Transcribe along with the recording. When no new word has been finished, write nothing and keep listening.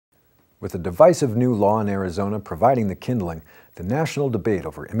With a divisive new law in Arizona providing the kindling, the national debate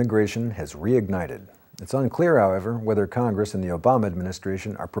over immigration has reignited. It's unclear, however, whether Congress and the Obama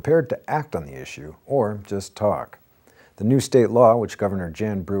administration are prepared to act on the issue or just talk. The new state law, which Governor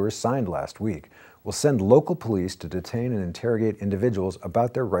Jan Brewer signed last week, will send local police to detain and interrogate individuals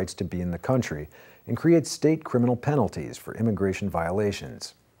about their rights to be in the country and create state criminal penalties for immigration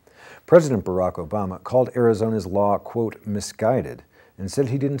violations. President Barack Obama called Arizona's law, quote, misguided, and said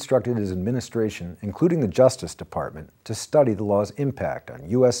he'd instructed his administration, including the Justice Department, to study the law's impact on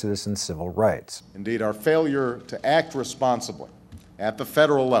U.S. citizens' civil rights. Indeed, our failure to act responsibly at the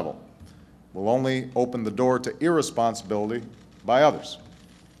federal level will only open the door to irresponsibility by others.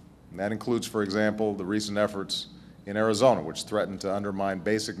 And that includes, for example, the recent efforts in Arizona, which threaten to undermine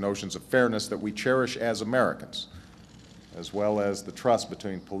basic notions of fairness that we cherish as Americans, as well as the trust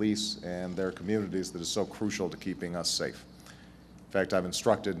between police and their communities that is so crucial to keeping us safe. In fact, I've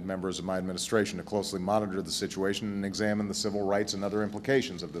instructed members of my administration to closely monitor the situation and examine the civil rights and other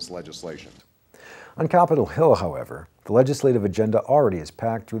implications of this legislation. On Capitol Hill, however, the legislative agenda already is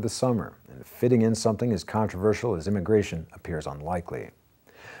packed through the summer, and fitting in something as controversial as immigration appears unlikely.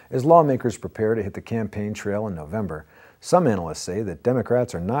 As lawmakers prepare to hit the campaign trail in November, some analysts say that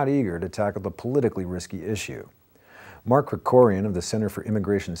Democrats are not eager to tackle the politically risky issue. Mark Krikorian of the Center for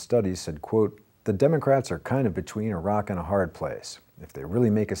Immigration Studies said, quote, "The Democrats are kind of between a rock and a hard place. If they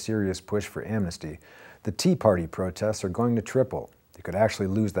really make a serious push for amnesty, the Tea Party protests are going to triple. They could actually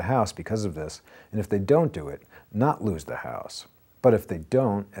lose the House because of this, and if they don't do it, not lose the House. But if they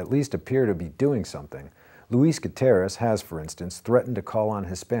don't at least appear to be doing something, Luis Gutierrez has, for instance, threatened to call on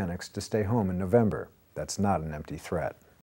Hispanics to stay home in November. That's not an empty threat."